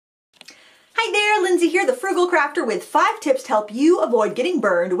Lindsay here, the Frugal Crafter, with 5 tips to help you avoid getting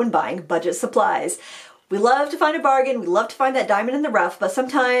burned when buying budget supplies. We love to find a bargain, we love to find that diamond in the rough, but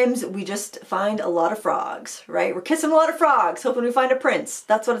sometimes we just find a lot of frogs, right? We're kissing a lot of frogs, hoping we find a prince.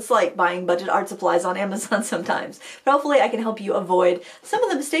 That's what it's like buying budget art supplies on Amazon sometimes. But hopefully I can help you avoid some of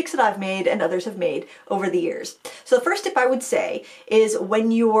the mistakes that I've made and others have made over the years. So the first tip I would say is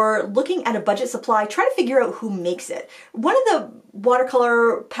when you're looking at a budget supply, try to figure out who makes it. One of the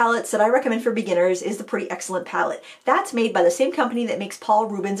watercolor palettes that I recommend for beginners is the Pretty Excellent palette. That's made by the same company that makes Paul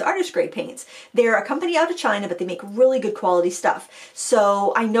Rubens artist grade paints. They're a company out of China, but they make really good quality stuff.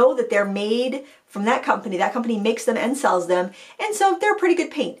 So I know that they're made from that company. That company makes them and sells them, and so they're pretty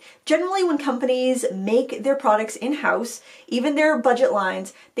good paint. Generally, when companies make their products in-house, even their budget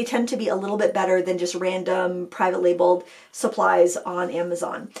lines, they tend to be a little bit better than just random private labeled supplies on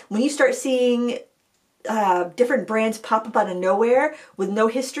Amazon. When you start seeing different brands pop up out of nowhere with no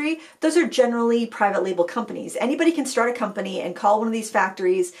history, those are generally private label companies. Anybody can start a company and call one of these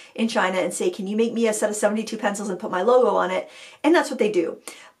factories in China and say, can you make me a set of 72 pencils and put my logo on it? And that's what they do.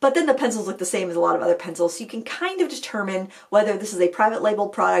 But then the pencils look the same as a lot of other pencils, so you can kind of determine whether this is a private label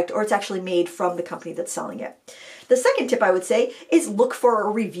product or it's actually made from the company that's selling it. The second tip I would say is look for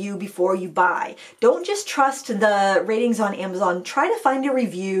a review before you buy. Don't just trust the ratings on Amazon. Try to find a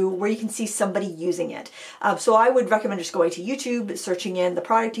review where you can see somebody using it. So I would recommend just going to YouTube, searching in the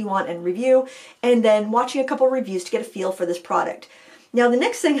product you want and review, and then watching a couple reviews to get a feel for this product. Now the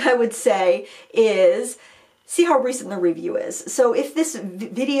next thing I would say is see how recent the review is. So if this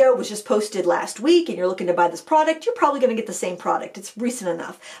video was just posted last week and you're looking to buy this product, you're probably going to get the same product. It's recent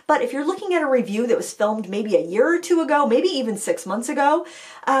enough. But if you're looking at a review that was filmed maybe a year or two ago, maybe even 6 months ago,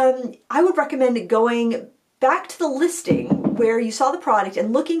 I would recommend going back to the listing where you saw the product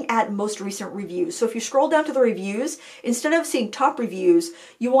and looking at most recent reviews. So if you scroll down to the reviews, instead of seeing top reviews,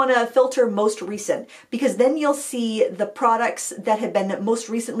 you want to filter most recent, because then you'll see the products that have been most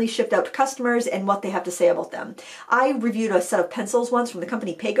recently shipped out to customers and what they have to say about them. I reviewed a set of pencils once from the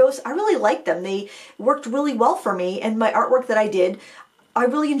company Pagos. I really liked them. They worked really well for me, and my artwork that I did, I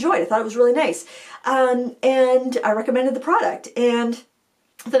really enjoyed. I thought it was really nice. And I recommended the product. And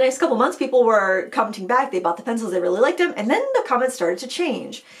the next couple months, people were commenting back. They bought the pencils, they really liked them, and then the comments started to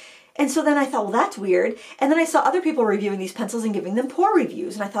change. And so then I thought, well, that's weird. And then I saw other people reviewing these pencils and giving them poor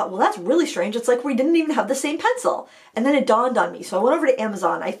reviews. And I thought, well, that's really strange. It's like we didn't even have the same pencil. And then it dawned on me. So I went over to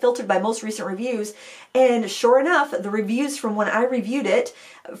Amazon. I filtered by most recent reviews. And sure enough, the reviews from when I reviewed it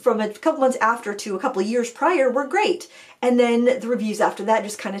from a couple months after to a couple of years prior were great. And then the reviews after that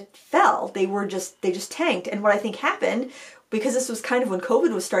just kind of fell. They just tanked. And what I think happened, because this was kind of when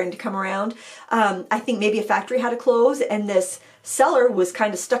COVID was starting to come around, I think maybe a factory had to close and this seller was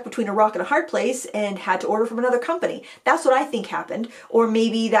kind of stuck between a rock and a hard place and had to order from another company. That's what I think happened. Or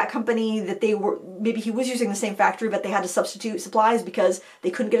maybe that company that maybe he was using the same factory, but they had to substitute supplies because they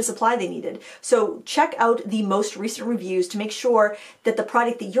couldn't get a supply they needed. So check out the most recent reviews to make sure that the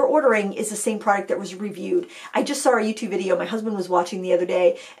product that you're ordering is the same product that was reviewed. I just saw a YouTube video my husband was watching the other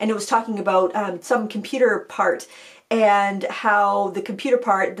day, and it was talking about some computer part, and how the computer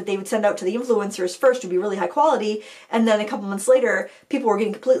part that they would send out to the influencers first would be really high quality, and then a couple months later, people were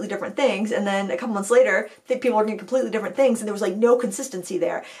getting completely different things, and then a couple months later, people were getting completely different things, and there was like no consistency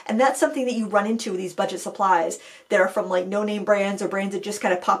there. And that's something that you run into with these budget supplies that are from like no-name brands or brands that just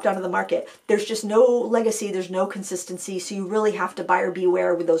kind of popped onto the market. There's just no legacy, there's no consistency, so you really have to buyer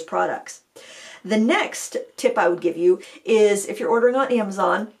beware with those products. The next tip I would give you is if you're ordering on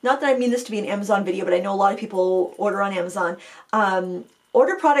Amazon, not that I mean this to be an Amazon video, but I know a lot of people order on Amazon,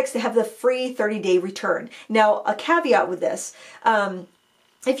 order products that have the free 30-day return. Now, a caveat with this,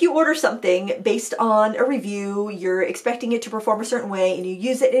 if you order something based on a review, you're expecting it to perform a certain way, and you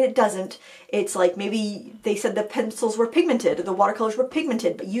use it and it doesn't, it's like maybe they said the pencils were pigmented or the watercolors were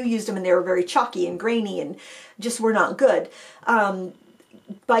pigmented, but you used them and they were very chalky and grainy and just were not good.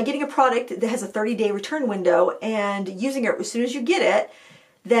 By getting a product that has a 30-day return window and using it as soon as you get it,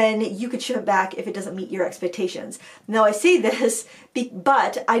 then you could ship it back if it doesn't meet your expectations. Now I say this,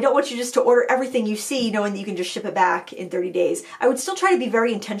 but I don't want you just to order everything you see knowing that you can just ship it back in 30 days. I would still try to be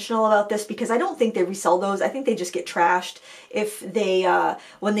very intentional about this because I don't think they resell those. I think they just get trashed if they,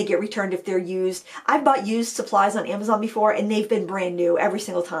 when they get returned, if they're used. I've bought used supplies on Amazon before and they've been brand new every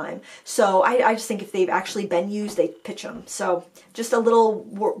single time. So I just think if they've actually been used, they pitch them. So just a little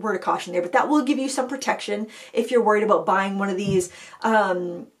word of caution there, but that will give you some protection if you're worried about buying one of these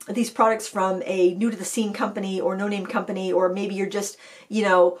products from a new to the scene company or no-name company, or maybe you're just, you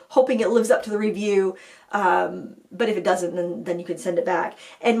know, hoping it lives up to the review. But if it doesn't, then you can send it back.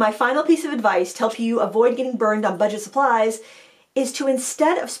 And my final piece of advice to help you avoid getting burned on budget supplies is to,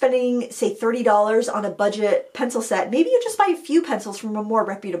 instead of spending, say, $30 on a budget pencil set, maybe you just buy a few pencils from a more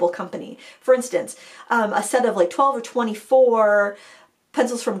reputable company. For instance, a set of like 12 or 24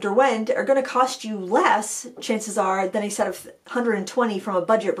 pencils from Derwent are going to cost you less, chances are, than a set of 120 from a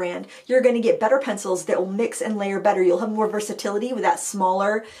budget brand. You're going to get better pencils that will mix and layer better. You'll have more versatility with that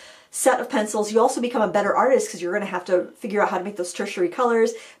smaller set of pencils. You also become a better artist because you're going to have to figure out how to make those tertiary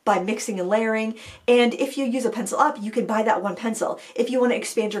colors by mixing and layering. And if you use a pencil up, you can buy that one pencil. If you want to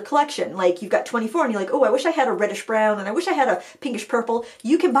expand your collection, like you've got 24 and you're like, oh, I wish I had a reddish brown and I wish I had a pinkish purple,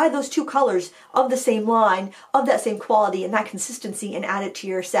 you can buy those two colors of the same line, of that same quality and that consistency, and add it to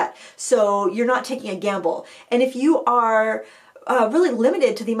your set. So you're not taking a gamble. And if you are really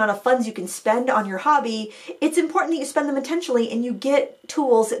limited to the amount of funds you can spend on your hobby, it's important that you spend them intentionally and you get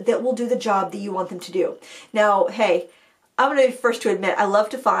tools that will do the job that you want them to do. Now, hey, I'm going to be first to admit, I love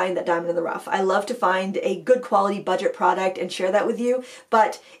to find that diamond in the rough. I love to find a good quality budget product and share that with you.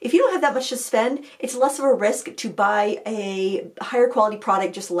 But if you don't have that much to spend, it's less of a risk to buy a higher quality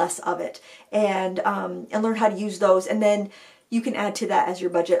product, just less of it, and learn how to use those. And then you can add to that as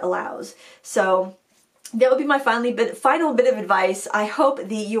your budget allows. So that would be my final bit of advice. I hope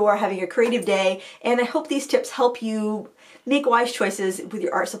that you are having a creative day, and I hope these tips help you make wise choices with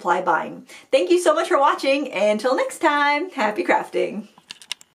your art supply buying. Thank you so much for watching, and until next time, happy crafting.